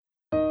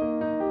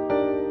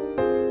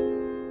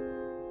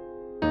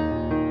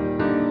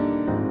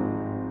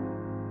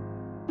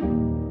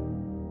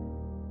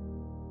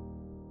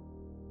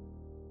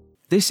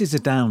This is a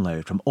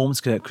download from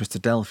Ormskirk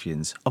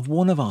Christadelphians of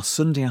one of our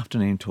Sunday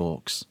afternoon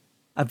talks.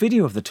 A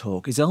video of the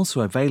talk is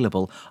also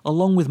available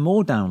along with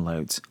more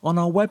downloads on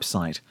our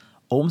website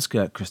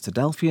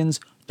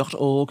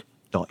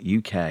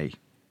ormskirkchristadelphians.org.uk.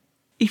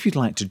 If you'd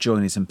like to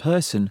join us in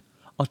person,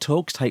 our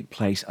talks take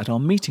place at our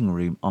meeting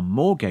room on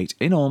Moorgate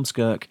in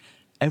Ormskirk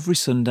every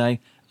Sunday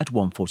at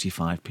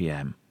 1:45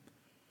 p.m.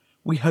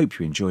 We hope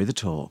you enjoy the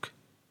talk.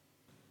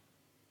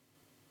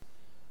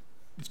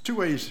 There's two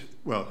ways,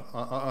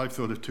 I've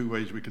thought of two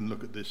ways we can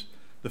look at this.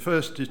 The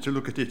first is to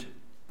look at it,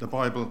 the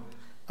Bible,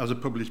 as a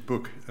published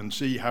book and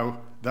see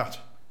how that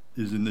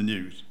is in the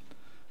news.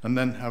 And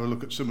then have a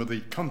look at some of the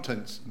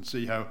contents and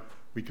see how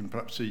we can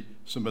perhaps see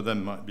some of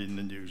them might be in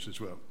the news as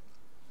well.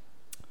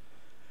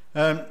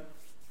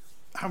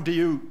 How do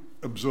you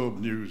absorb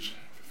news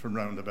from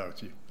round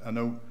about you? I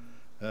know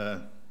I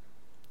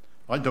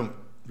don't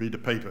read a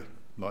paper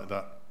like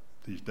that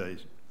these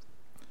days.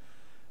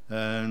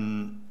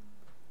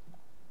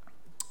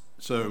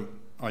 So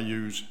I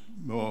use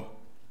more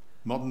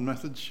modern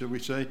methods, shall we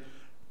say.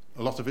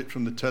 A lot of it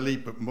from the telly,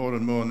 but more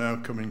and more now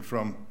coming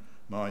from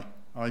my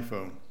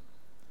iPhone.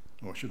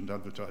 Or I shouldn't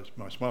advertise,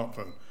 my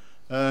smartphone.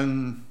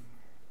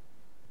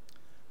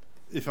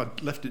 If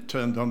I'd left it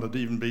turned on, they'd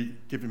even be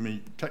giving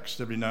me texts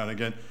every now and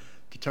again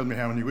to tell me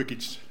how many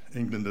wickets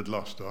England had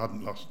lost or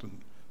hadn't lost, and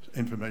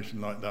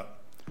information like that,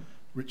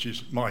 which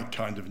is my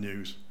kind of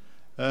news.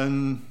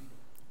 And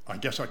I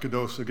guess I could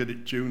also get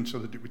it tuned so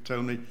that it would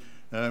tell me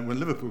when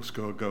Liverpool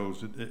score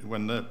goals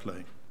when they're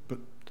playing,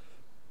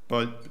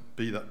 but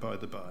be that by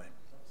the by.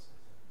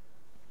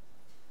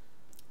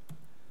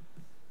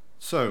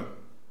 So,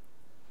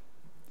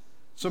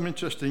 some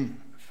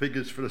interesting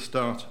figures for a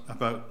start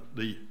about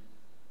the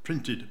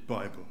printed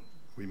Bible,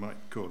 we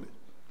might call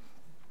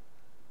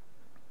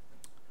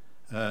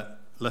it.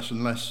 Less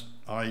and less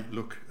I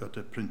look at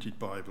a printed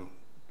Bible.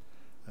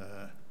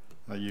 I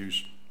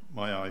use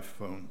my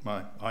iPhone,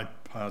 my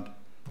iPad.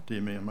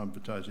 Dear me, I'm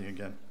advertising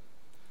again.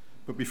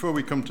 But before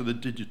we come to the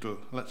digital,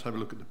 let's have a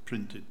look at the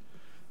printed.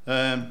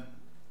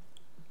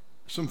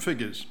 Some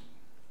figures.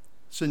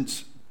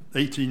 Since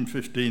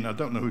 1815, I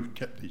don't know who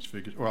kept these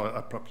figures. Well,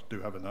 I perhaps do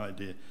have an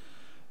idea.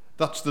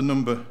 That's the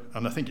number,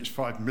 and I think it's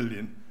 5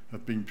 million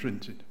have been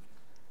printed.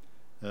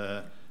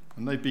 And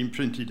they've been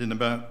printed in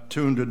about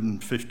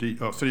 250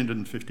 or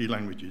 350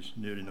 languages,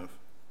 near enough.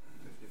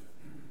 50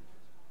 million.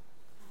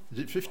 Is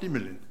it 50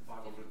 million?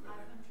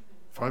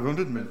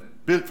 500 million.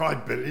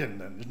 5 billion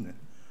then, isn't it?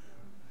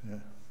 Yeah.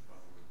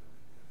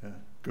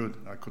 Good.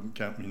 I couldn't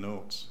count my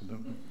notes.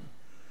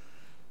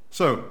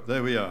 So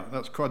there we are.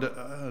 That's quite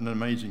an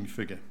amazing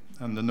figure,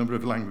 and the number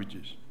of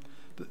languages.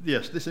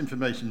 Yes, this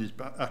information is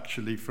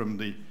actually from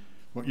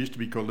what used to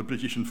be called the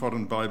British and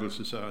Foreign Bible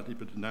Society,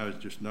 but now is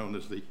just known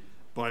as the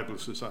Bible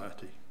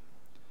Society.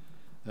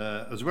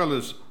 As well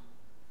as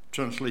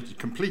translated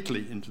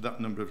completely into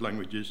that number of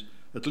languages,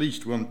 at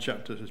least one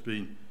chapter has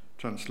been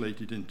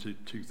translated into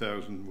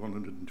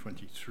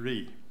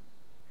 2,123.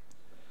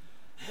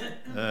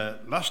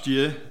 Last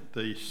year,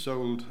 they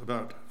sold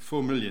about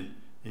 4 million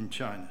in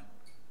China.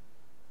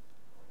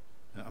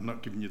 I'm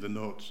not giving you the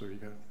notes, so you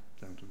go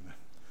down to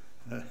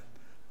there.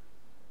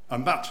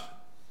 And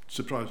that,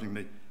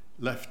 surprisingly,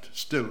 left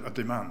still a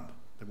demand.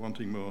 They're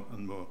wanting more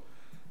and more.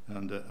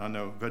 And I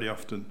know very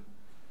often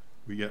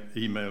we get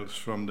emails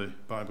from the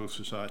Bible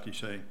Society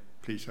saying,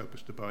 please help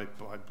us to buy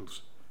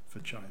Bibles for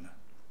China.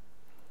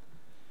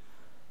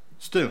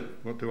 Still,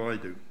 what do I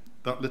do?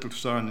 That little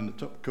sign in the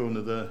top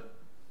corner there,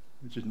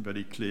 which isn't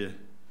very clear,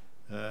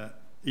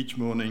 each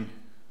morning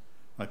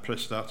I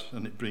press that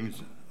and it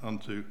brings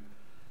onto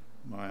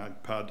my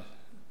iPad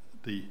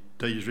the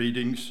day's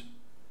readings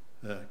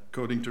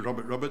according to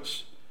Robert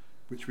Roberts,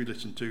 which we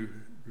listen to,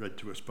 read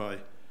to us by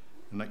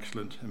an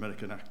excellent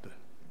American actor.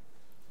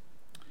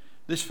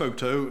 This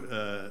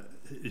photo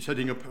is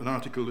heading up an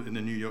article in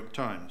the New York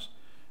Times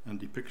and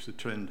depicts the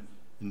trend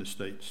in the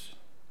States.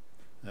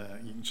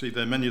 You can see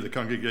there many of the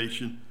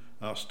congregation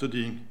are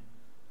studying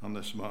on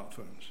their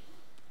smartphones.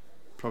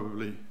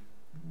 Probably,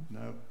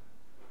 no,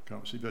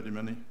 can't see very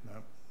many,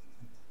 no.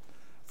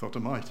 Thought I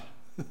might,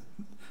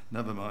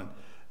 never mind.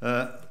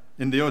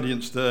 In the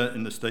audience there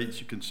in the States,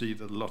 you can see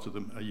that a lot of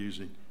them are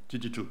using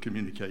digital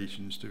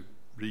communications to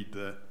read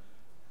their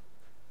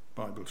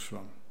Bibles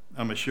from.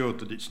 I'm assured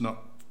that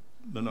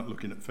they're not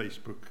looking at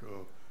Facebook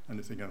or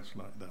anything else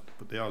like that,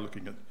 but they are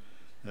looking at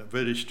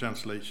various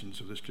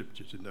translations of the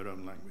scriptures in their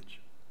own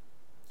language.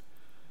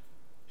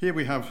 Here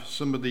we have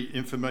some of the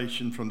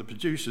information from the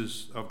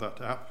producers of that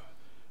app,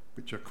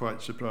 which are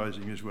quite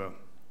surprising as well.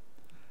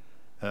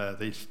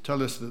 They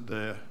tell us that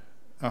their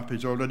app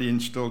is already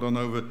installed on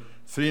over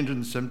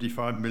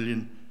 375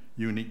 million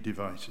unique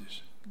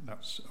devices.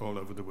 That's all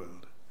over the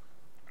world.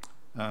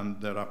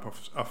 And their app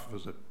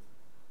offers a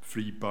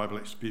free Bible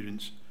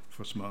experience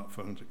for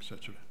smartphones,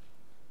 etc.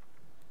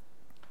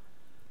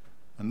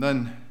 And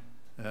then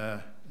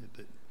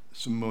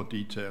some more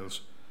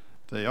details.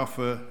 They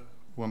offer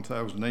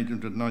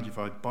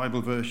 1,895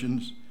 Bible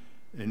versions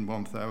in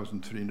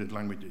 1,300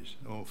 languages,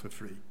 all for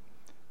free.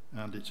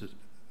 And it's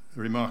a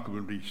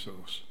remarkable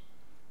resource,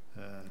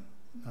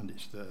 and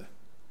it's there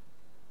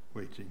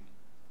waiting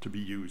to be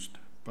used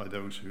by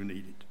those who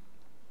need it.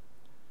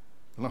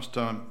 The last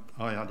time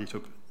I had it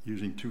up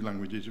using 2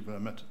 languages, I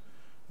met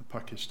a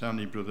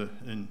Pakistani brother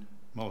in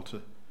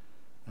Malta,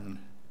 and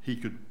he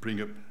could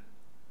bring up,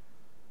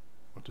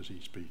 what does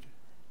he speak?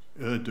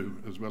 Urdu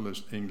as well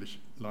as English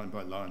line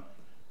by line,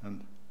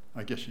 and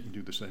I guess you can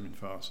do the same in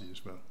Farsi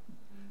as well,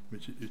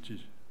 which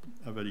is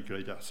a very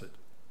great asset.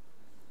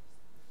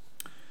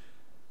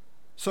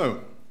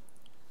 So,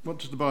 what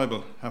does the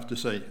Bible have to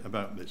say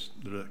about this?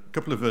 There are a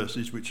couple of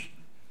verses which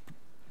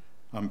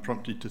I'm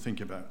prompted to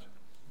think about.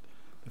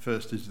 The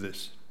first is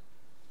this.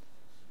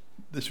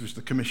 This was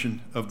the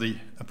commission of the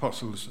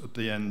apostles at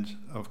the end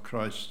of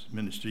Christ's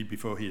ministry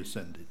before he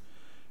ascended,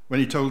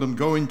 when he told them,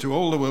 "Go into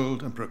all the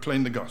world and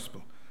proclaim the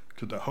gospel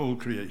to the whole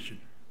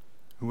creation.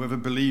 Whoever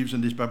believes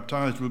and is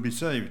baptized will be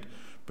saved,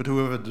 but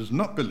whoever does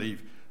not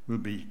believe will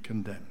be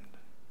condemned."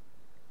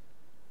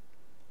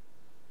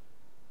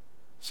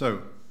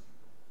 So,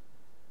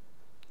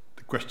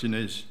 the question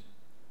is,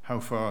 how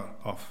far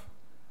off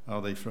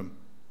are they from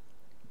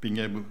being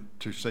able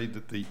to say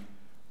that the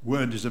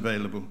word is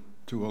available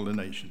to all the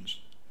nations?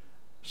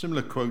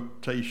 Similar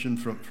quotation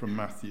from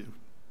Matthew.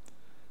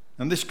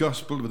 "And this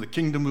gospel of the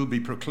kingdom will be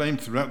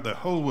proclaimed throughout the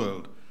whole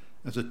world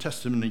as a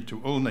testimony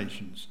to all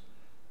nations,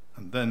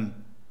 and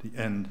then the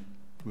end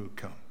will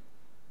come."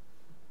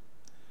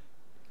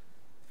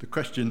 The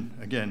question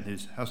again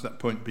is, has that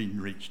point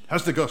been reached?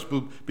 Has the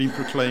gospel been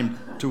proclaimed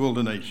to all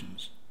the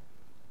nations?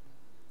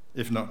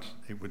 If not,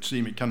 it would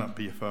seem it cannot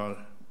be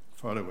far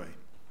away.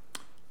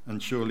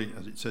 And surely,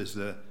 as it says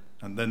there,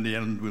 "and then the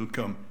end will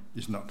come,"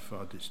 is not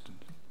far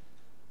distant.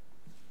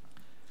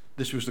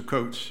 This was the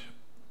quote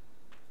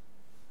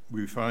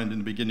we find in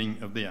the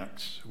beginning of the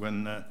Acts,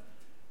 when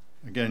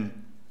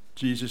again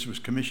Jesus was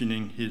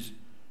commissioning his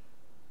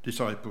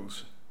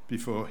disciples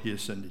before he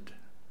ascended.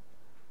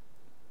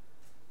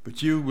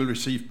 "But you will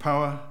receive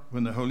power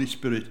when the Holy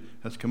Spirit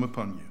has come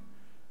upon you,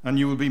 and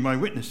you will be my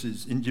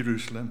witnesses in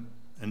Jerusalem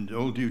and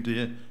all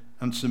Judea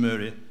and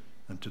Samaria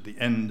and to the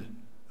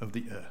end of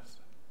the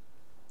earth."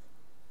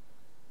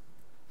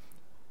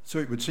 So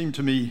it would seem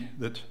to me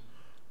that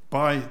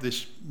by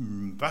this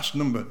vast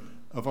number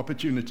of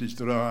opportunities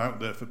that are out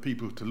there for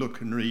people to look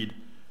and read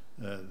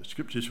the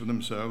scriptures for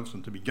themselves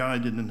and to be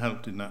guided and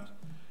helped in that,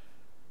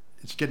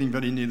 it's getting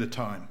very near the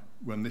time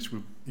when this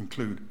will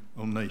include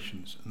all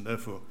nations, and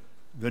therefore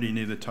very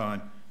near the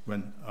time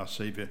when our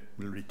Saviour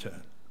will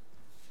return.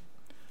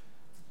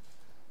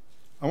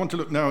 I want to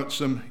look now at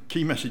some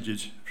key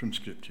messages from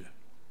Scripture.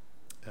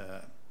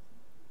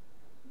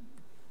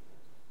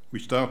 We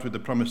start with the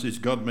promises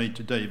God made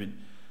to David,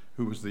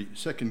 who was the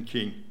second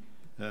king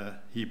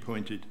he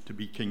appointed to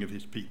be king of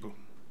his people.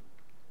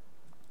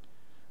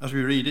 As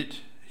we read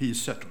it, he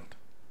is settled,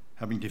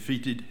 having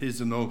defeated his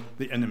and all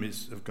the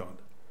enemies of God,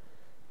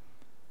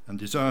 and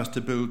desires to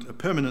build a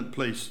permanent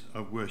place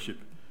of worship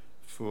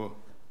for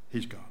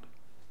his God.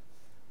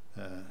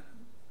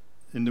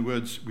 In the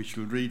words we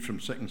shall read from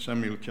 2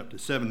 Samuel chapter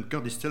 7,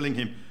 God is telling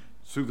him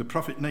through the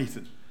prophet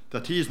Nathan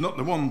that he is not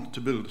the one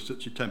to build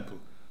such a temple,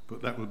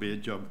 but that will be a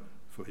job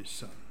for his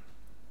son.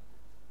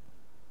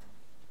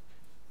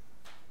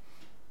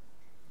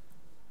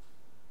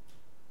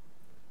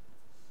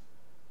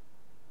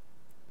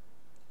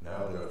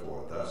 Now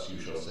therefore, thus you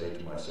shall say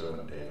to my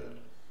servant David,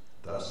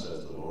 "Thus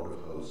says the Lord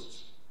of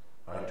hosts,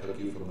 I took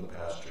you from the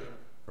pasture,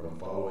 from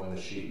following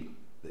the sheep,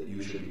 that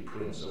you should be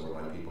prince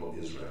over my people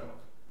Israel.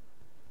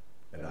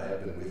 And I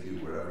have been with you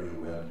wherever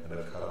you went, and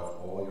have cut off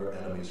all your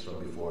enemies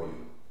from before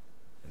you.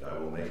 And I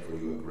will make for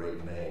you a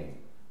great name,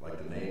 like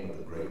the name of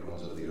the great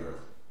ones of the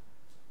earth.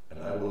 And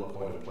I will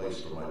appoint a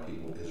place for my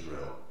people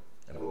Israel,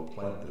 and will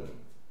plant them,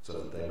 so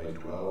that they may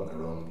dwell in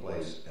their own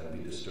place, and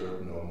be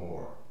disturbed no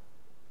more.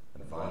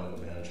 And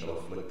violent men shall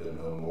afflict them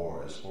no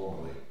more, as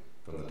formerly,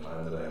 from the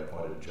time that I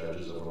appointed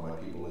judges over my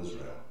people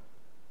Israel.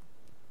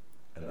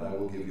 And I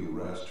will give you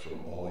rest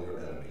from all your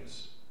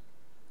enemies.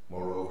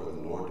 Moreover,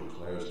 the Lord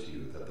declares to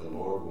you that the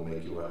Lord will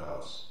make you a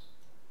house.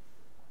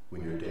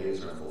 When your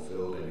days are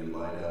fulfilled and you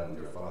lie down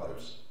with your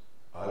fathers,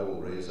 I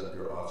will raise up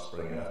your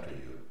offspring after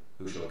you,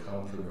 who shall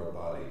come from your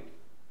body,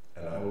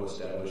 and I will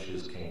establish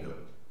his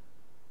kingdom.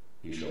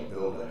 He shall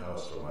build a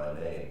house for my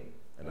name,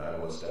 and I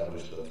will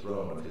establish the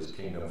throne of his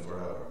kingdom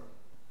forever.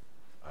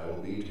 I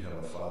will be to him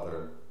a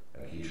father,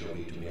 and he shall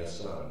be to me a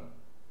son.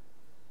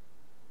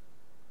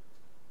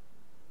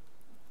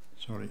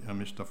 Sorry, I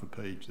missed off a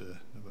page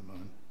there. Never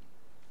mind.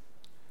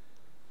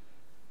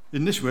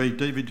 In this way,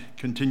 David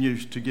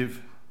continues to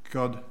give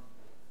God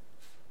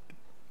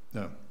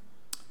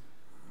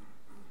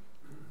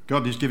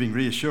is giving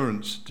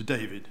reassurance to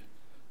David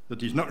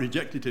that he's not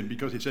rejected him,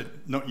 because he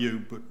said, "Not you,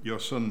 but your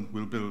son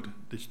will build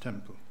this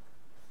temple."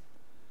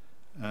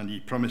 And he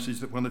promises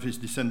that one of his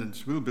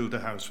descendants will build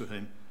a house for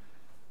him,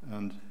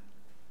 and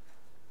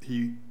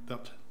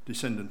that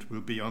descendant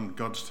will be on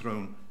God's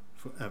throne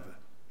forever.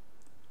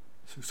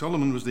 So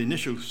Solomon was the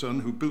initial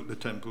son who built the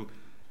temple,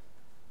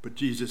 but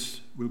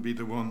Jesus will be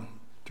the one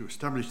to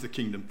establish the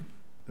kingdom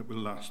that will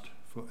last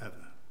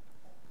forever.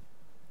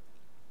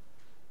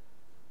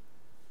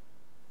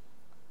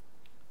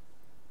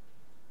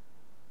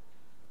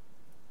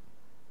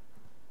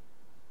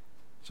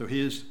 So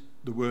here's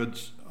the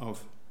words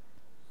of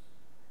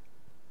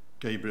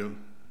Gabriel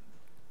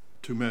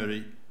to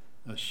Mary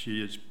as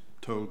she is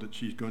told that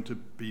she's going to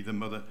be the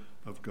mother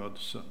of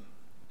God's Son.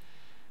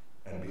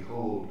 And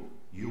behold,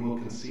 you will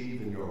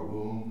conceive in your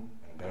womb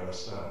and bear a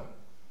son,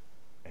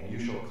 and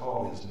you shall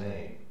call his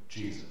name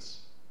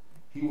Jesus.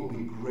 He will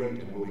be great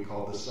and will be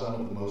called the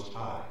Son of the Most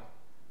High,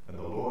 and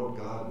the Lord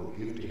God will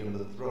give to him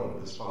the throne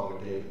of his father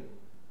David,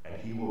 and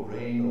he will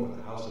reign over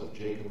the house of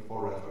Jacob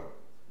forever,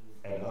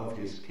 and of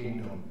his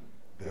kingdom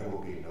there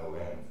will be no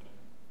end.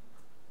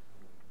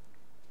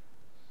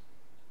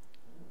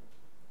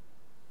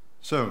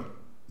 So,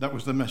 that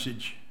was the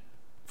message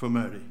for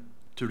Mary,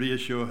 to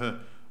reassure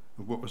her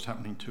of what was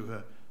happening to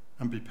her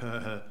and prepare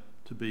her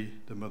to be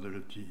the mother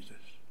of Jesus.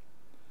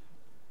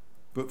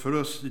 But for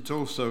us, it's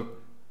also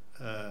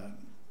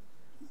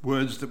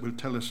words that will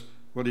tell us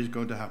what is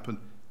going to happen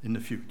in the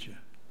future.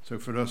 So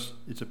for us,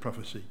 it's a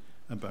prophecy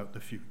about the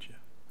future.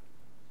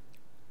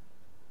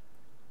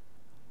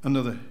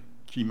 Another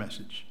key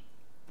message.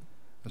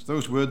 As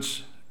those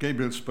words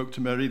Gabriel spoke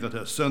to Mary that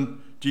her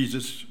son,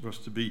 Jesus, was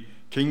to be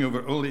king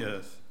over all the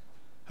earth,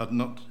 had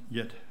not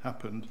yet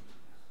happened,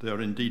 they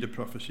are indeed a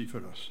prophecy for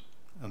us,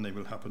 and they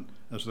will happen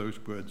as those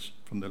words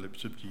from the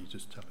lips of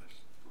Jesus tell us.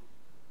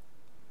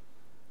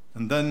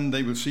 And then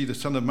they will see the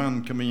Son of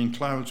Man coming in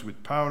clouds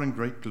with power and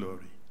great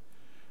glory.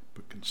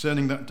 But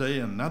concerning that day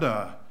and that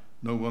hour,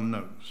 no one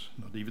knows,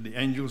 not even the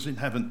angels in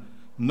heaven,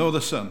 nor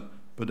the Son,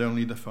 but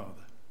only the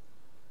Father.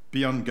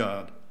 Be on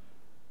guard,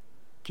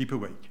 keep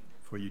awake,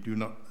 for you do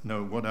not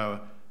know what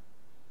hour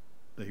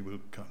they will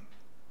come.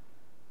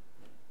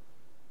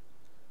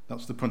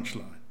 That's the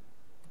punchline.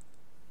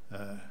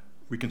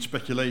 We can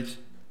speculate,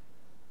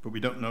 but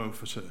we don't know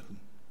for certain.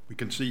 We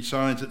can see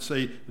signs that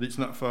say that it's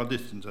not far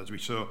distant, as we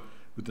saw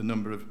with the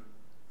number of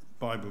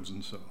Bibles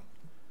and so on.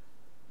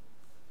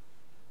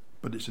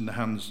 But it's in the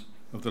hands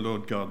of the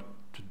Lord God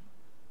to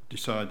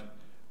decide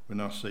when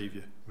our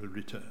Saviour will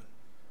return.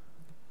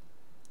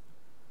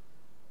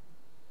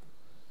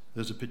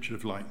 There's a picture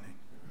of lightning,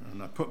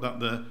 and I put that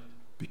there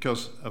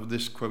because of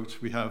this quote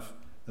we have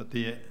at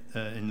the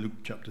in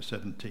Luke chapter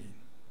 17.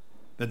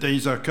 The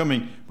days are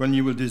coming when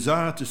you will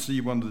desire to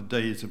see one of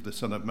the days of the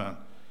Son of Man,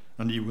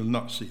 and you will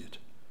not see it.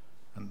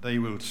 And they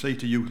will say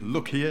to you,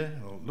 look here,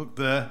 or look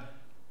there.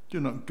 Do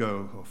not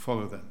go or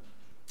follow them.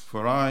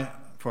 For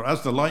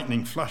as the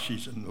lightning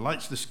flashes and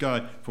lights the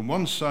sky from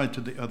one side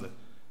to the other,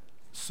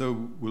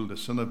 so will the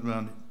Son of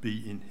Man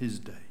be in his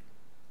day.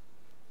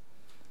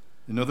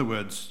 In other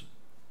words,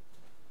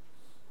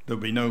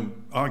 there'll be no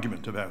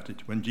argument about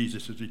it when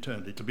Jesus has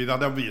returned. It'll be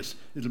that obvious.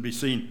 It'll be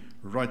seen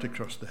right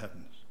across the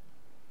heavens.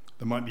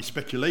 There might be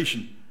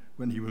speculation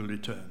when he will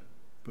return,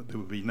 but there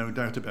will be no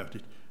doubt about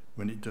it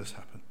when it does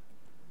happen.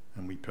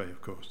 And we pray,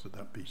 of course, that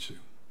that be soon.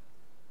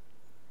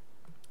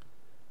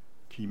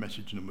 Key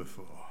message number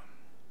 4.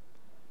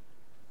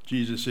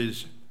 Jesus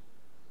is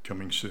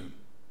coming soon.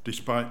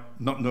 Despite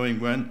not knowing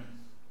when,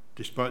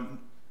 despite,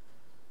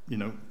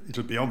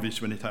 it'll be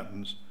obvious when it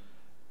happens,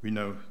 we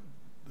know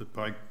that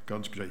by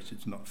God's grace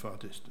it's not far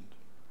distant.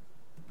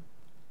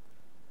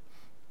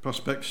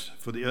 Prospects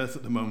for the earth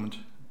at the moment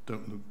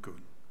don't look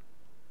good.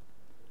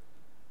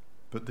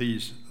 But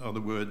these are the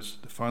words,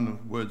 the final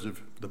words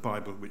of the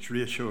Bible, which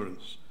reassure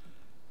us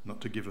not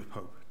to give up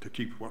hope, to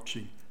keep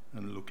watching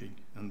and looking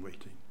and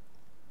waiting.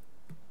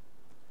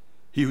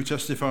 He who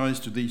testifies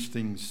to these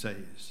things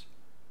says,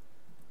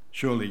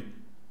 surely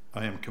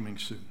I am coming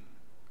soon.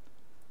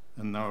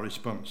 And our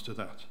response to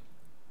that,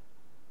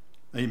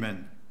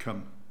 amen,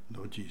 come,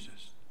 Lord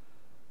Jesus.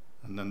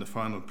 And then the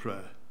final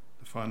prayer,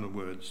 the final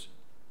words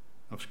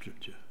of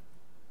Scripture.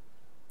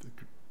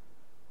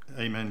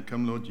 Amen,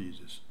 come, Lord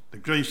Jesus. The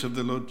grace of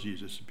the Lord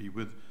Jesus be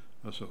with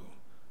us all.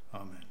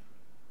 Amen.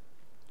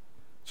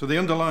 So the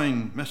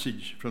underlying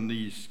message from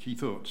these key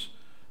thoughts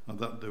are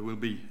that there will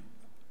be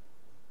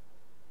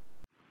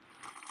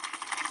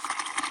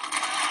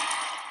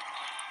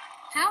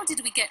How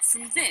did we get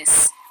from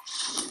this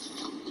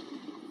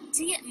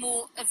to yet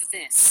more of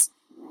this?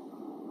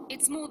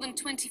 It's more than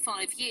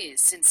 25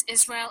 years since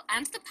Israel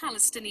and the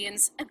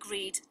Palestinians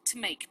agreed to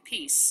make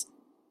peace.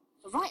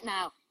 But right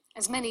now,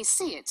 as many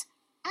see it,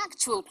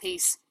 actual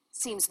peace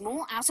seems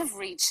more out of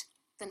reach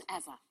than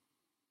ever.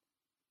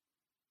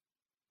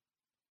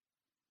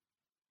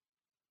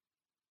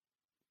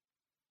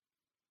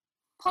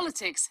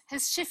 Politics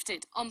has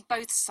shifted on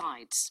both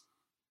sides.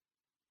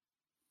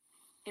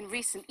 In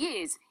recent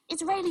years,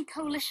 Israeli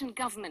coalition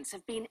governments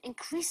have been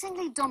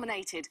increasingly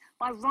dominated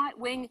by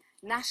right-wing,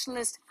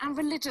 nationalist and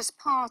religious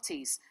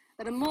parties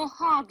that are more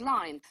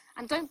hardline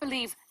and don't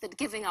believe that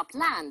giving up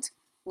land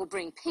will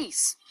bring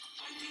peace.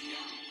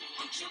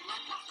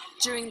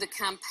 During the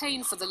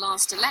campaign for the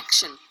last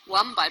election,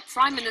 won by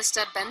Prime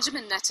Minister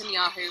Benjamin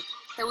Netanyahu,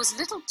 there was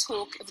little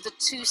talk of the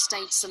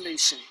two-state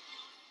solution.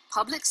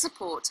 Public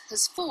support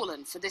has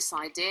fallen for this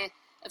idea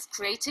of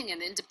creating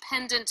an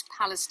independent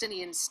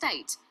Palestinian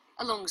state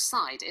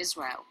alongside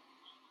Israel.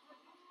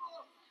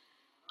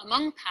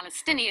 Among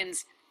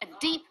Palestinians, a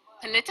deep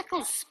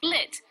political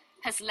split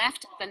has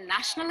left the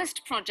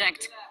nationalist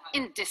project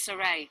in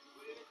disarray.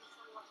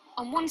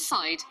 On one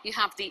side, you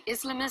have the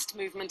Islamist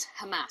movement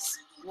Hamas,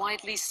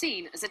 widely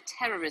seen as a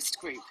terrorist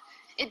group.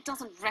 It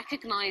doesn't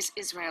recognize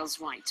Israel's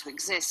right to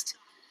exist.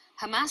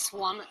 Hamas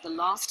won the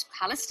last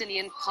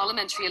Palestinian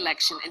parliamentary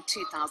election in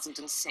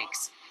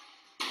 2006.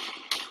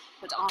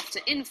 But after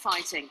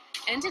infighting,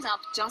 ended up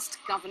just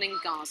governing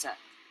Gaza.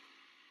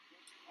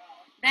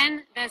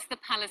 Then there's the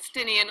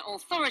Palestinian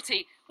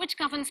Authority, which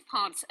governs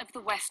parts of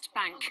the West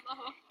Bank.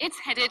 It's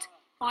headed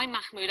by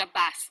Mahmoud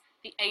Abbas,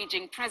 the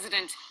aging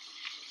president.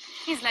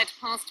 He's led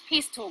past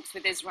peace talks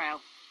with Israel.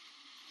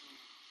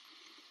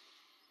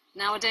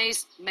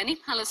 Nowadays, many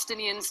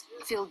Palestinians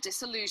feel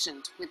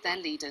disillusioned with their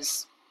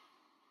leaders.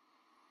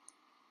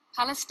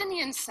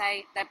 Palestinians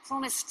say their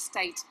promised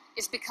state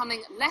is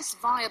becoming less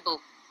viable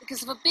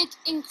because of a big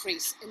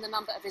increase in the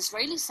number of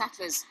Israeli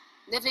settlers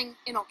living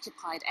in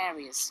occupied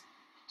areas.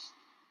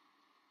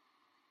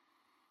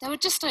 There were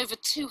just over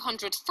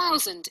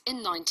 200,000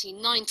 in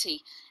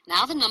 1990.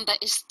 Now the number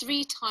is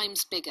 3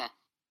 times bigger.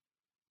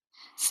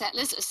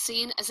 Settlers are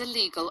seen as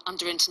illegal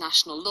under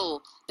international law,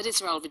 but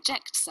Israel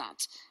rejects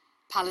that.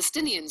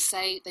 Palestinians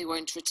say they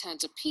won't return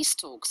to peace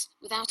talks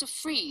without a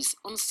freeze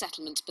on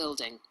settlement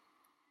building.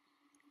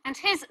 And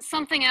here's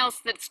something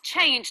else that's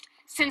changed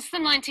since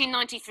the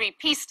 1993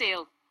 peace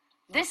deal.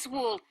 This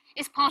wall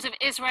is part of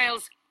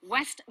Israel's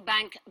West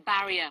Bank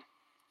barrier.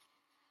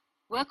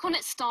 Work on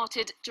it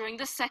started during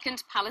the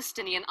second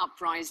Palestinian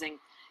uprising.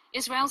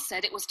 Israel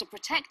said it was to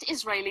protect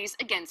Israelis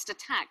against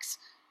attacks,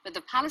 but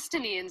the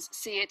Palestinians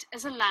see it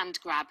as a land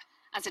grab,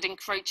 as it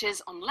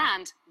encroaches on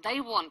land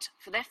they want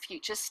for their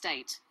future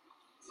state.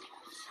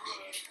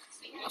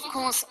 Of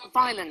course,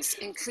 violence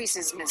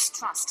increases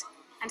mistrust,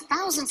 and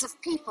thousands of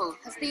people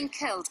have been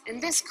killed in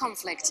this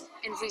conflict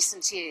in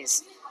recent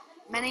years.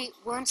 Many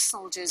weren't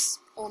soldiers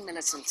or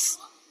militants.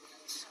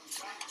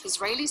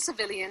 Israeli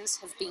civilians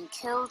have been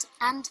killed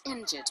and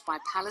injured by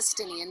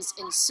Palestinians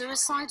in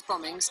suicide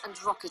bombings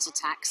and rocket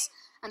attacks,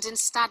 and in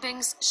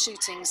stabbings,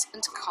 shootings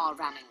and car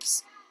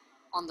rammings.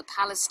 On the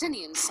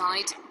Palestinian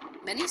side,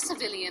 many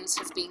civilians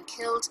have been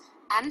killed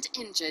and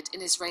injured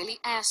in Israeli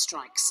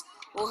airstrikes,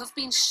 or have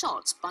been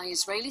shot by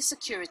Israeli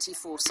security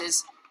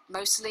forces,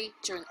 mostly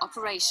during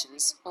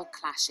operations or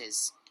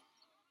clashes.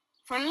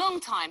 For a long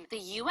time, the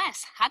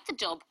US had the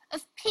job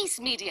of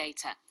peace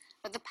mediator,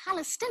 but the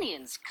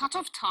Palestinians cut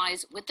off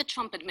ties with the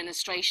Trump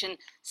administration,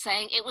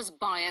 saying it was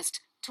biased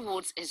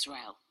towards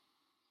Israel.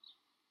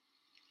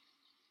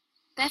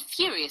 They're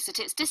furious at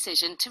its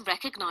decision to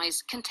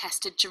recognize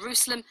contested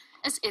Jerusalem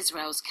as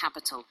Israel's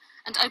capital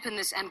and open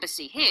this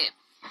embassy here.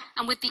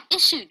 And with the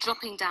issue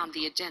dropping down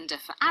the agenda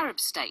for Arab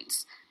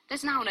states,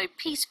 there's now no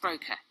peace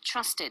broker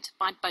trusted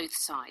by both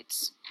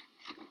sides.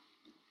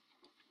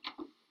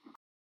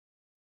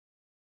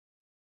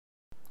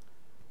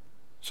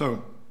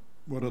 So,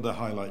 what are the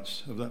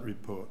highlights of that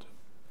report?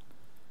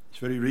 It's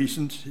very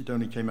recent, it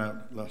only came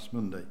out last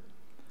Monday.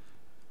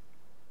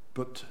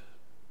 But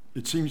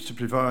it seems to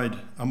provide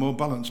a more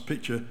balanced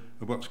picture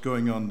of what's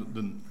going on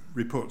than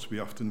reports we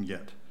often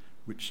get,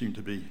 which seem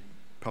to be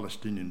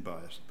Palestinian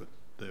biased, but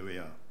there we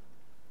are.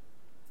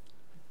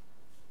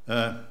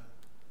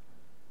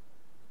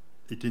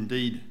 It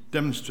indeed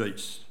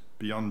demonstrates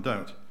beyond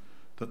doubt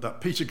that that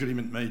peace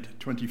agreement made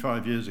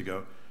 25 years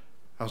ago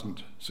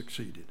hasn't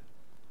succeeded.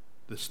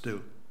 There's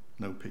still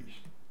no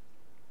peace.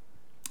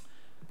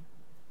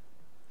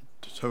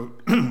 So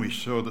we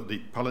saw that the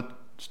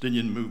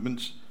Palestinian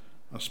movements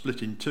are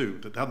split in two,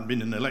 that there hadn't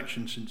been an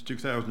election since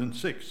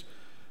 2006,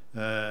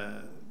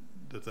 that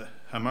the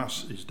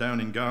Hamas is down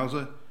in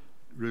Gaza,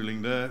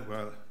 ruling there,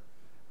 while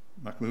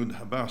Mahmoud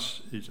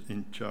Abbas is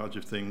in charge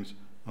of things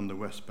on the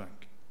West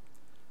Bank.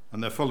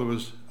 And their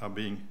followers are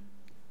being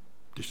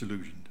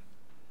disillusioned.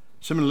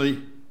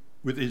 Similarly,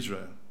 with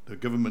Israel, the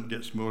government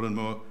gets more and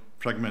more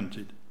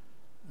fragmented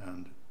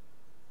and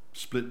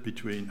split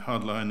between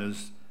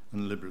hardliners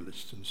and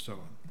liberalists and so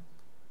on.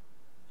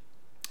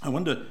 I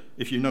wonder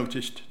if you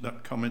noticed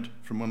that comment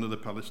from one of the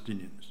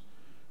Palestinians,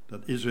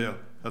 that Israel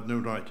had no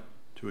right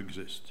to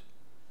exist.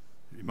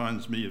 It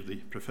reminds me of the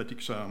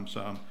prophetic psalm,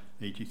 Psalm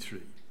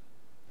 83.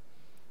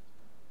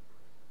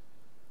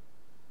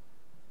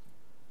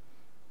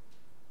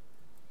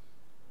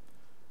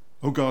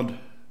 O God,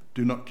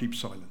 do not keep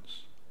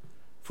silence,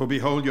 for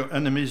behold, your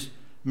enemies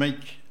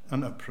make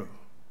an uproar.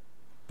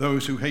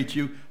 Those who hate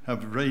you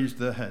have raised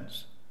their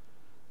heads.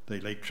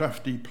 They lay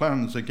crafty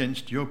plans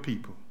against your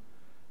people.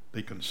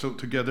 They consult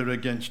together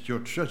against your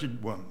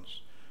treasured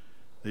ones.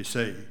 They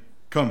say,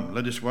 come,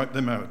 let us wipe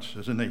them out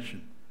as a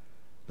nation.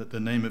 Let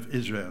the name of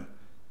Israel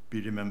be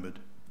remembered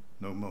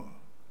no more.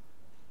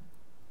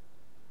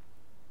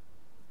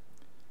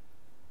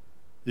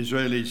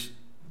 Israelis'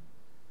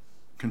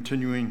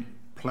 continuing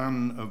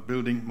plan of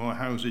building more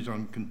houses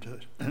on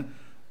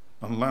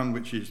land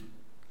which is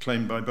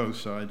claimed by both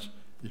sides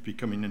is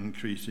becoming an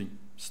increasing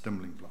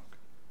stumbling block.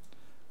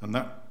 And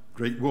that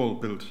great wall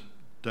built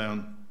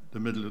down the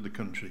middle of the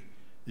country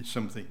is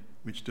something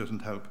which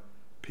doesn't help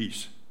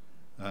peace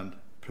and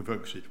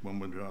provokes it, one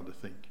would rather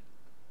think.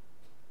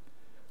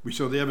 We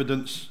saw the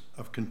evidence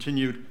of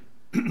continued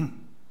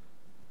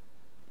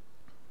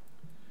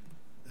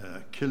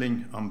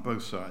killing on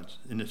both sides,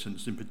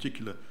 innocents in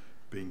particular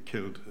being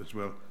killed as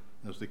well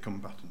as the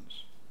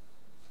combatants.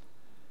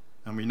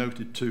 And we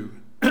noted too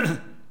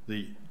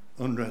the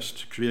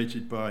unrest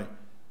created by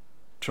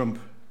Trump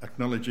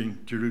acknowledging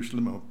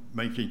Jerusalem, or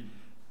making,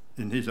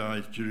 in his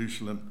eyes,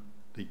 Jerusalem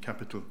the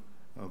capital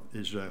of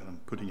Israel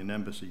and putting an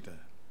embassy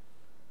there.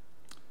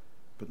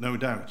 But no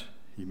doubt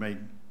he may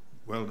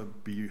well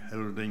be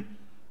heralding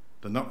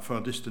the not far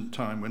distant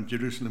time when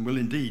Jerusalem will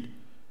indeed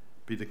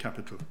be the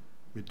capital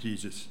with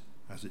Jesus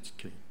as its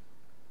king.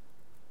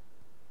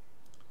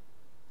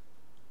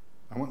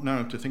 I want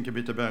now to think a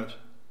bit about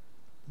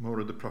more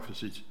of the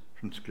prophecies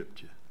from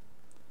Scripture.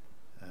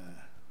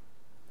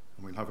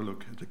 And we'll have a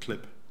look at a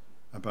clip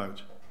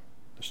about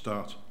the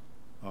start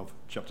of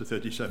chapter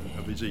 37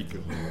 of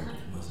Ezekiel. The Lord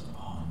was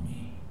upon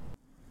me.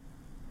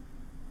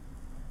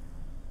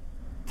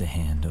 The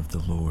hand of the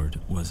Lord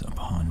was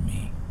upon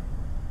me.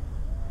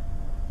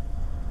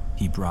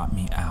 He brought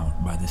me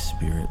out by the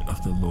Spirit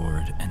of the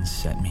Lord and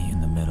set me in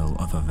the middle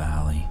of a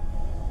valley.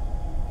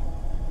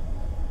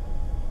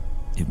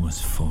 It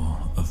was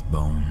full of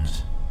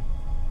bones.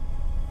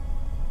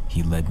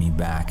 He led me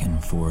back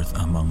and forth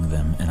among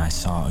them, and I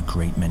saw a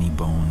great many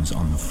bones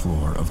on the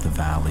floor of the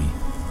valley.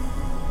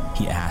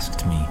 He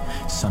asked me,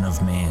 "Son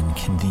of man,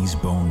 can these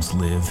bones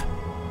live?"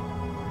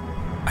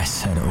 I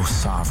said, "O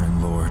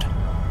sovereign Lord,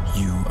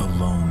 you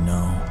alone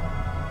know."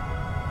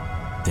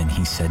 Then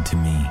he said to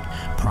me,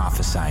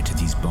 "Prophesy to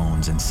these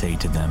bones and say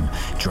to them,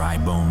 dry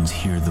bones,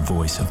 hear the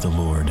voice of the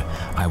Lord.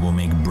 I will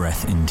make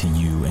breath into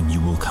you, and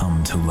you will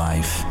come to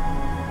life.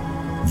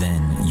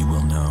 Then you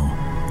will know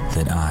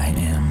that I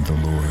am the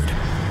Lord."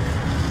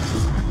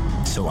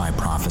 So I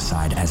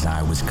prophesied as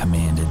I was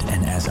commanded,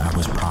 and as I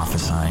was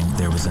prophesying,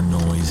 there was a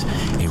noise,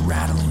 a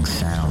rattling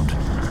sound,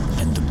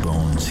 and the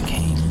bones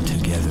came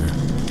together,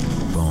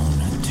 bone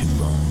to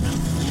bone.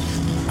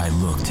 I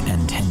looked,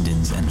 and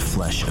tendons and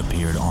flesh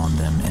appeared on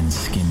them, and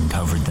skin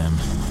covered them,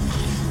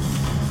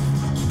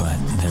 but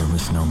there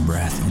was no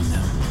breath in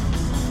them.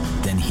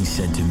 Then he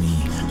said to me,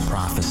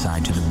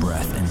 "Prophesy to the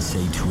breath, and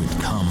say to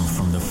it, come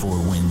from the four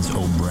winds,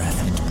 O breath,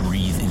 and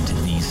breathe into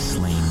these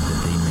slain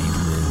that they may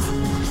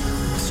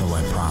live." So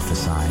I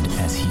prophesied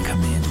as he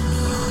commanded me,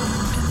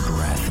 and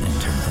breath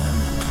entered them.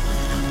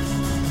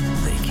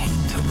 They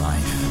came to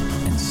life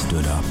and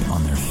stood up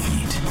on their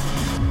feet,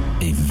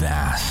 a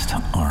vast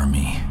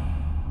army.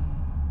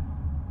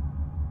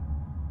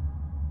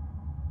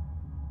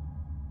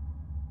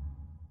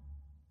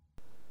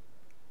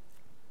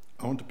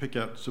 I want to pick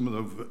out some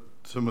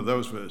of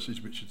those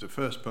verses, which is the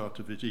first part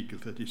of Ezekiel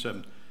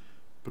 37,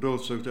 but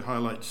also to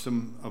highlight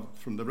some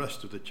from the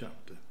rest of the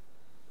chapter.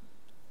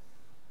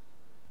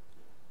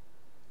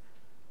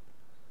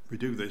 We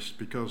do this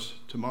because,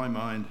 to my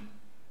mind,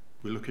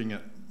 we're looking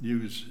at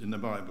news in the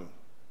Bible,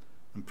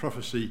 and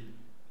prophecy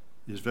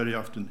is very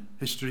often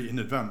history in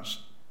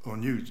advance or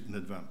news in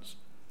advance.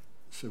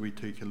 So we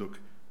take a look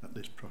at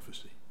this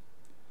prophecy.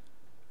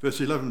 Verse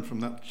 11 from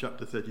that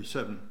chapter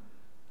 37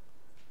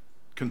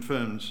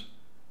 confirms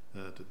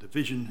that the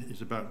vision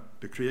is about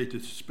the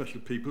Creator's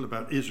special people,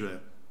 about Israel,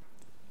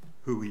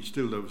 who he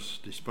still loves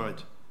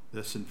despite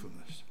their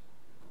sinfulness.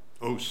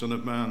 "O Son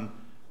of man,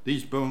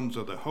 these bones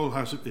are the whole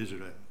house of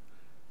Israel.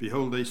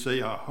 Behold, they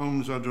say, our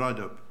homes are dried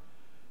up,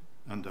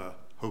 and our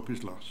hope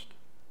is lost.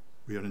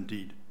 We are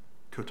indeed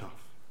cut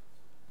off."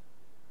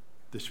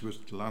 This was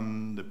the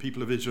land, the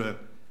people of Israel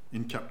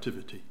in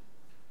captivity.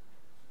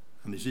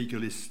 And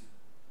Ezekiel is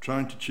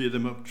trying to cheer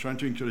them up, trying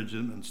to encourage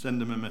them and send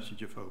them a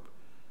message of hope.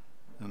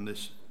 And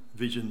this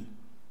vision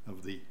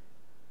of the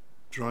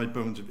dried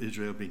bones of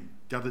Israel being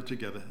gathered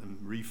together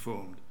and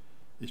reformed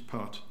is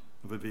part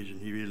of a vision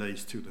he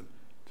relays to them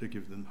to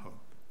give them hope.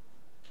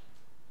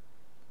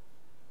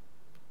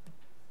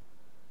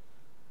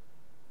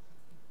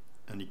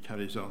 And he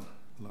carries on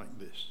like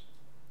this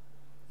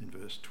in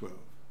verse 12.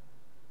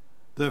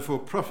 "Therefore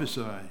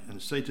prophesy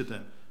and say to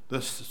them,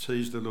 thus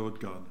says the Lord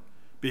God,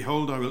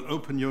 behold, I will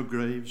open your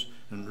graves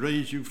and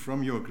raise you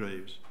from your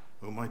graves,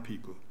 O my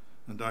people,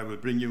 and I will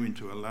bring you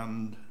into the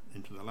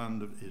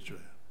land of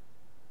Israel."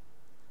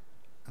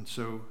 And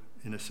so,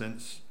 in a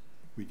sense,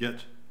 we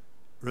get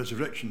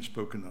resurrection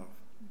spoken of.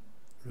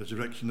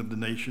 Resurrection of the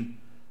nation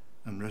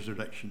and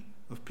resurrection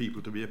of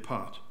people to be a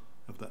part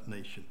of that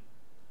nation.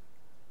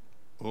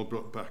 All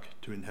brought back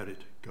to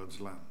inherit God's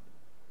land.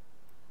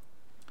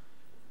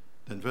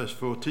 Then verse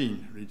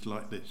 14 reads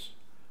like this: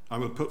 "I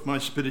will put my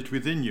spirit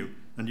within you,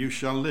 and you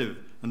shall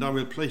live, and I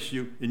will place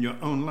you in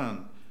your own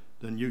land.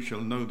 Then you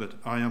shall know that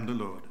I am the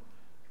Lord.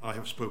 I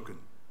have spoken.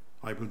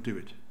 I will do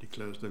it,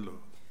 declares the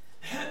Lord."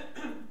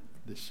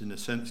 This, in a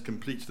sense,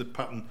 completes the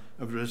pattern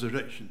of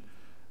resurrection.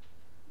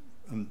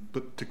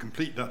 But to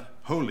complete that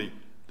wholly,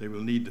 they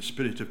will need the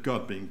Spirit of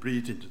God being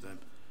breathed into them,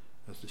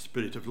 as the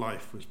Spirit of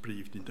life was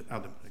breathed into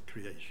Adam at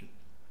creation.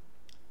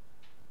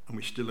 And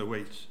we still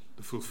await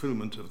the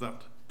fulfillment of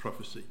that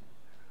prophecy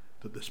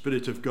that the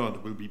Spirit of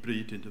God will be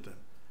breathed into them.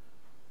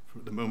 For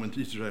at the moment,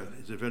 Israel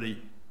is a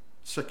very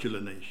secular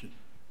nation,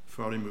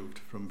 far removed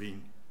from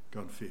being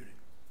God-fearing.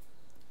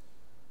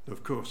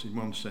 Of course, in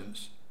one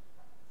sense,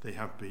 they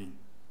have been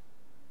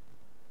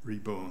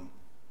reborn,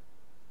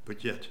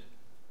 but yet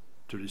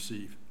to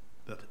receive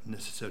that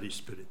necessary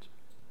Spirit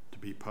to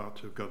be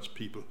part of God's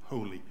people,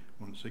 holy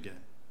once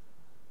again.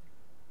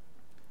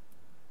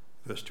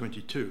 Verse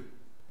 22,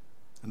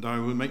 and I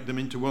will make them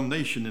into one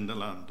nation in the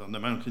land, on the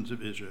mountains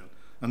of Israel,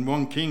 and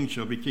one king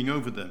shall be king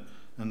over them,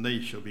 and they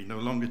shall be no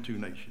longer two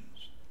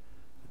nations.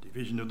 The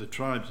division of the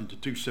tribes into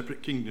two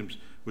separate kingdoms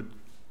would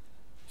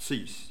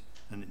cease,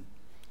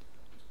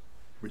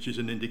 which is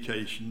an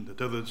indication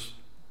that others,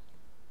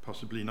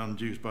 possibly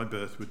non-Jews by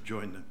birth, would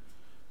join them.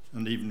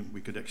 And even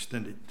we could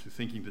extend it to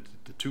thinking that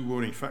the two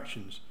warring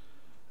factions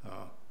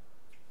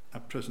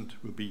at present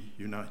will be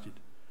united,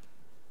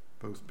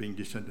 both being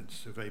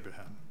descendants of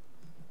Abraham.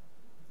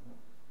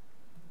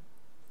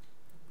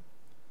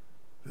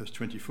 Verse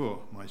 24,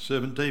 my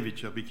servant David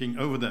shall be king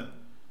over them.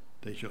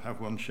 They shall have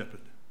one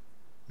shepherd,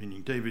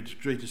 meaning David's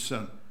greatest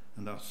son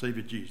and our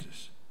Saviour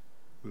Jesus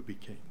will be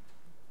king.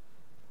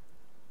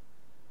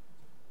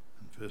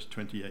 And verse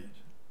 28,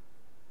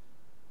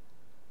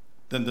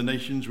 then the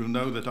nations will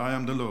know that I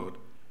am the Lord,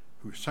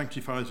 who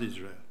sanctifies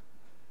Israel,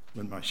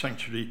 when my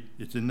sanctuary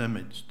is in their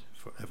midst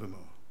forevermore.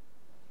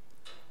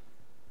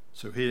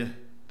 So here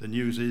the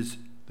news is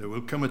there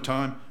will come a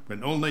time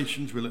when all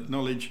nations will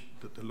acknowledge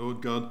that the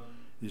Lord God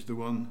is the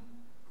one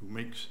who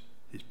makes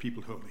his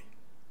people holy,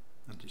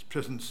 and his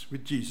presence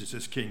with Jesus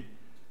as King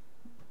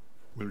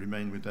will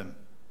remain with them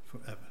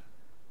forever.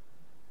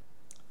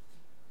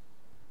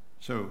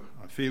 So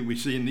I feel we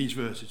see in these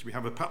verses we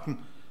have a pattern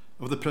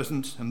of the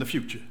present and the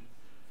future.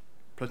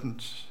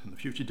 Present and the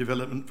future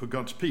development for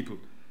God's people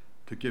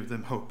to give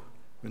them hope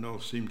when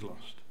all seemed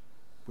lost,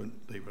 when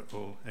they were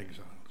all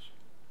exiles.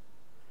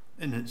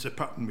 And it's a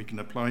pattern we can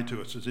apply to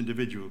us as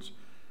individuals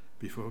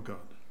before God.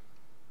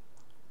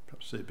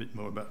 Perhaps say a bit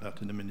more about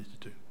that in a minute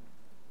or two.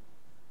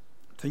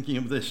 Thinking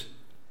of this,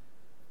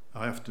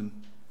 I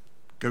often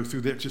go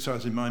through the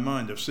exercise in my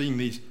mind of seeing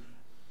these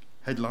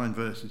headline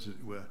verses, as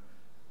it were,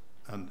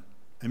 and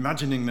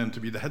imagining them to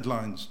be the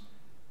headlines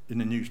in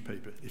a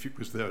newspaper, if it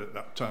was there at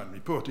that time,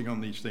 reporting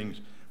on these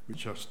things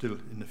which are still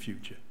in the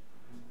future.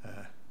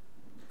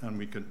 And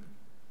we can,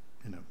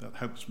 that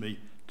helps me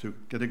to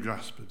get a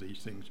grasp of these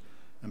things,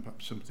 and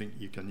perhaps something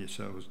you can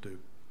yourselves do.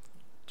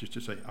 Just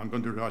to say, I'm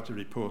going to write a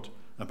report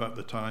about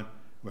the time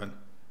when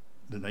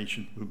the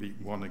nation will be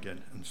one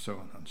again, and so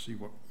on, and see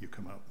what you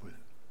come up with.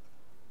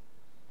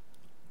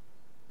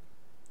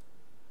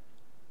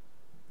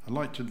 I'd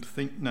like to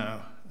think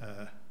now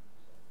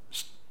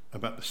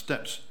about the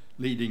steps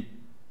leading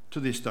to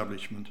the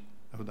establishment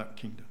of that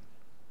kingdom.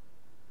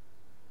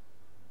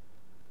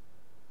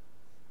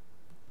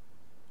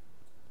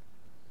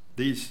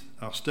 These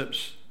are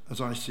steps,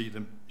 as I see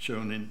them,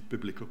 shown in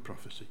biblical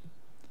prophecy.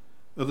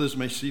 Others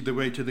may see the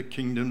way to the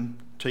kingdom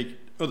take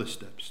other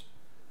steps,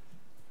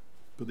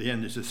 but the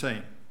end is the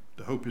same.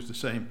 The hope is the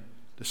same.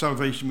 The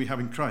salvation we have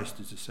in Christ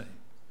is the same.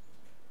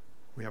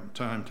 We haven't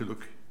time to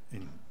look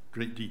in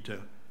great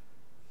detail,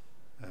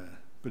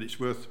 but it's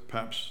worth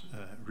perhaps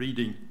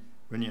reading,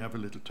 when you have a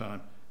little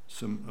time,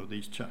 some of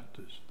these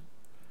chapters.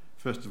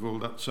 First of all,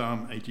 that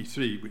Psalm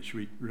 83, which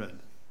we read.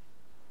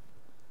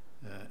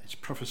 Its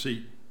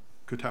prophecy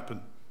could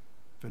happen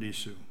very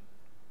soon.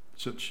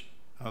 Such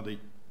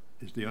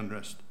is the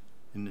unrest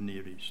in the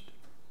Near East.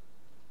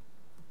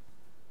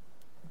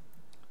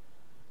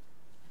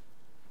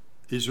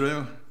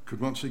 Israel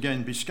could once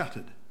again be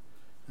scattered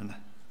and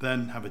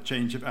then have a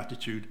change of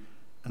attitude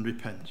and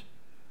repent.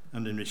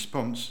 And in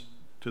response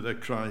to their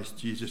cries,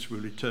 Jesus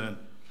will return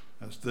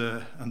as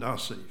their and our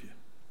Saviour.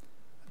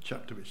 A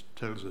chapter which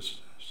tells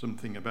us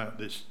something about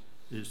this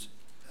is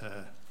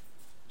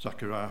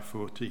Zechariah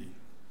 14.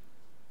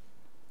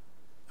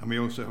 And we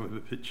also have a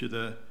picture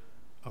there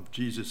of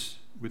Jesus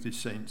with his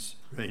saints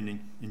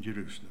reigning in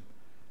Jerusalem.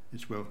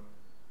 It's well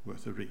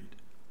worth a read.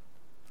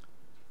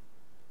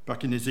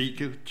 Back in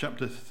Ezekiel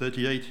chapter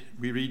 38,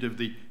 we read of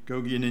the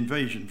Gogian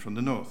invasion from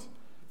the north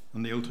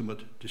and the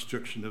ultimate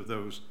destruction of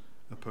those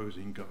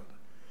opposing God.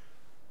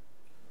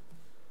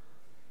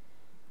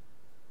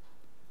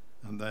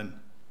 And then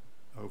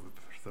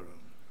overthrown.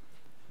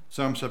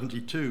 Psalm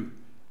 72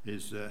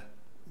 is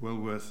well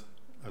worth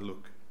a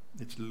look.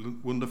 It's a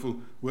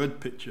wonderful word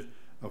picture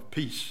of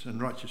peace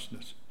and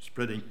righteousness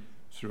spreading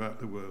throughout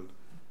the world,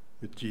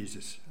 with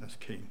Jesus as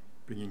King,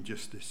 bringing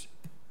justice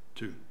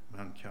to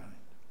mankind.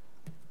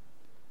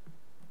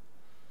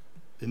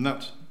 In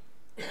that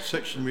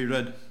section we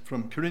read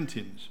from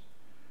Corinthians,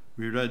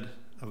 we read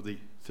of the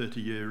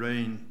 30-year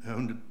reign,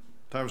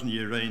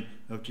 100,000-year reign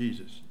of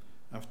Jesus,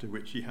 after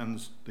which he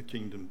hands the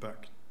kingdom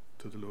back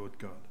to the Lord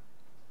God,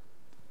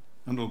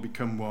 and will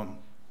become one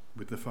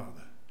with the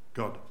Father.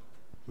 God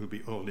will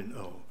be all in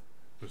all,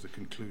 was the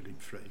concluding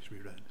phrase we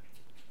read.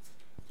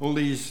 All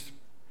these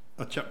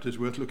are chapters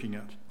worth looking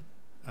at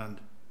and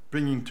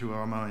bringing to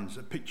our minds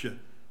a picture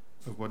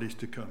of what is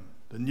to come,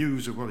 the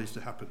news of what is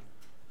to happen,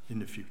 in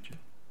the future.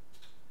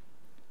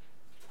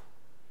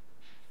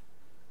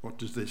 What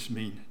does this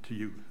mean to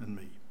you and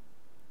me?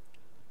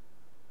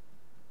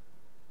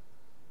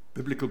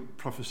 Biblical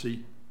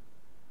prophecy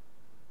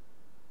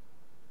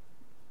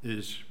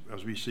is,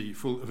 as we see,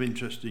 full of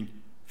interesting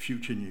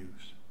future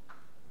news.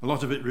 A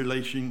lot of it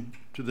relating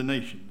to the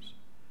nations,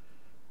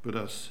 but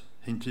as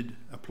hinted,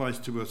 applies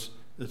to us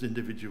as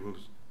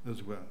individuals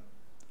as well.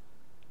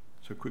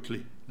 So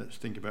quickly, let's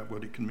think about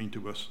what it can mean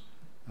to us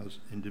as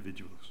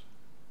individuals.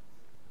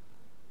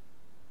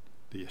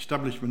 The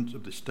establishment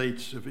of the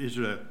States of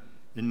Israel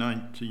in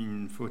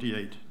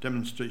 1948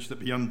 demonstrates that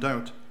beyond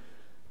doubt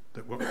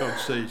that what God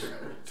says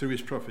through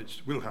his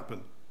prophets will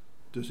happen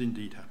does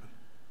indeed happen.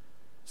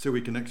 So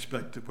we can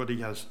expect that what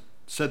he has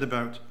said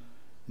about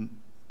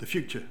the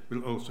future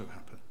will also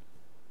happen,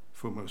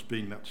 foremost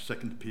being that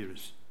second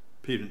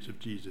appearance of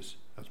Jesus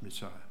as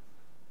Messiah.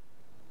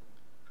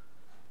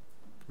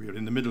 We are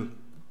in the middle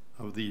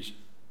of these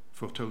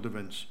foretold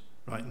events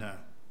right now.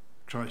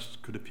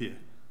 Christ could appear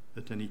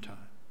at any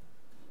time.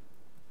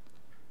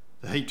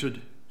 The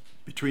hatred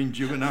between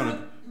Jew and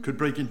Arab could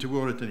break into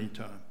war at any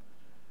time,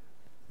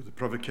 with the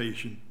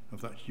provocation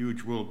of that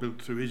huge wall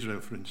built through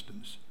Israel, for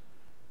instance,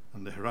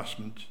 and the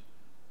harassment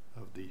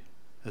of the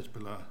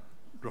Hezbollah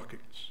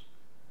rockets.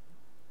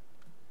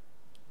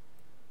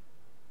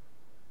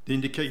 The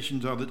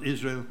indications are that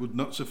Israel would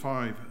not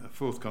survive a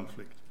fourth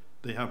conflict.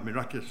 They have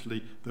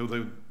miraculously,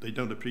 though they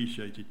don't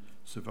appreciate it,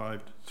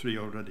 survived 3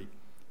 already.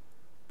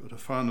 But a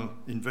final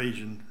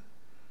invasion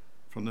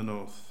from the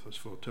north, as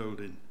foretold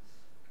in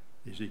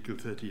Ezekiel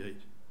 38,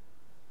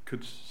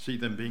 could see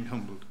them being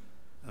humbled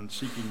and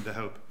seeking the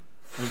help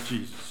of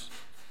Jesus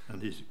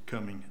and his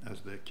coming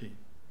as their king.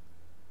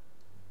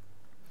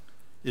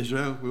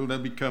 Israel will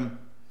then become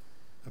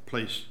a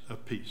place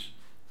of peace,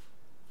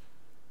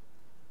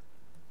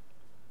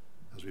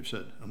 as we've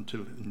said,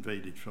 until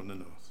invaded from the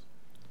north.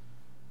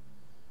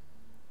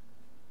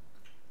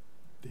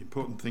 The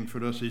important thing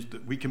for us is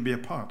that we can be a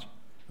part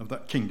of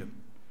that kingdom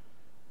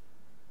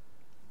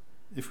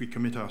if we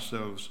commit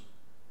ourselves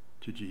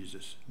to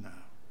Jesus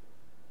now.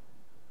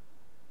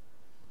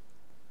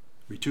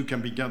 We too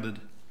can be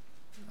gathered,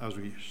 as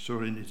we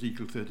saw in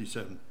Ezekiel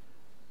 37,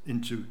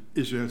 into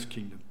Israel's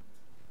kingdom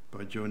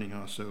by joining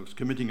ourselves,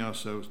 committing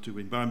ourselves to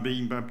him, by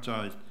being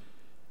baptized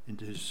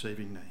into his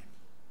saving name.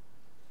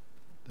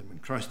 Then when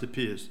Christ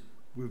appears,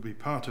 we'll be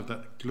part of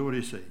that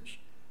glorious age.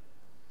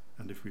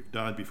 And if we've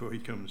died before he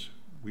comes,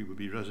 we will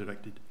be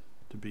resurrected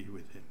to be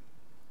with him.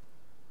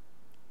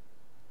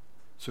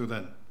 So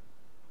then,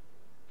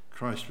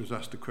 Christ was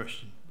asked the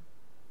question,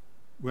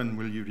 when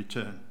will you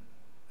return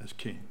as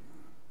king?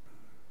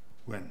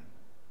 When?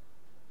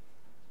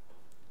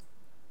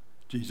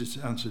 Jesus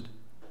answered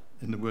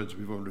in the words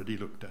we've already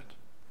looked at.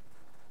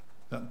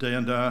 That day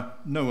and hour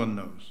no one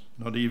knows,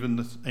 not even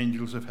the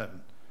angels of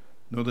heaven,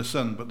 nor the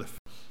Son, but the Father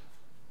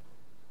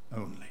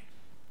only.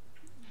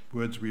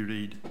 Words we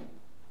read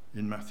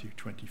in Matthew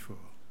 24.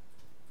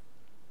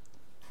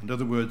 And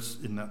other words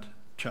in that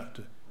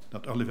chapter,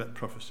 that Olivet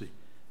prophecy,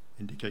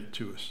 indicate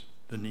to us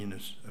the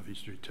nearness of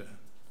his return.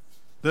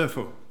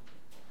 Therefore,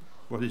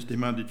 what is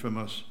demanded from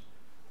us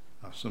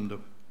are summed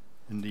up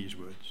in these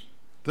words.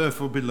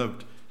 Therefore,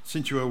 beloved,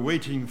 since you are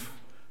waiting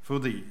for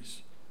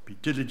these, be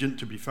diligent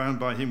to be found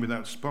by him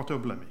without spot or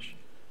blemish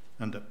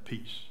and at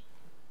peace.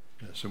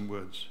 There are some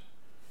words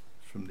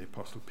from the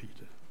Apostle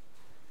Peter.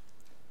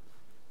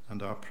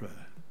 And our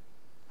prayer,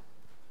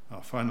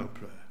 our final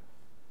prayer.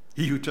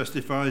 He who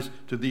testifies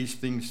to these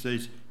things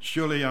says,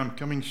 surely I am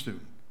coming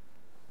soon.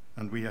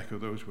 And we echo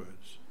those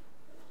words.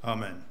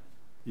 Amen.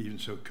 Even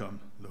so come,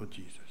 Lord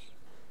Jesus.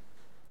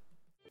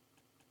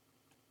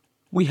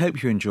 We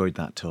hope you enjoyed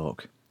that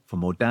talk. For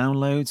more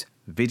downloads,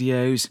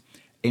 videos,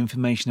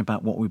 information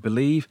about what we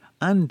believe,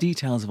 and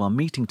details of our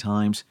meeting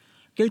times,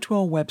 go to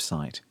our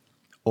website,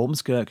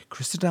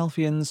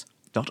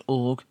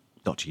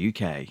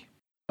 ormskirkchristadelphians.org.uk.